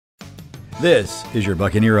This is your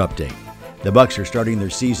Buccaneer Update. The Bucs are starting their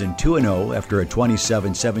season 2-0 after a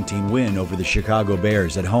 27-17 win over the Chicago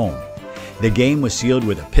Bears at home. The game was sealed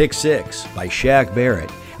with a pick six by Shaq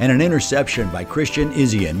Barrett and an interception by Christian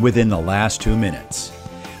Izien within the last 2 minutes.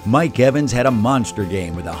 Mike Evans had a monster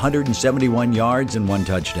game with 171 yards and 1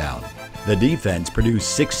 touchdown. The defense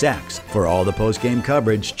produced 6 sacks. For all the post-game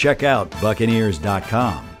coverage, check out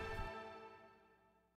Buccaneers.com.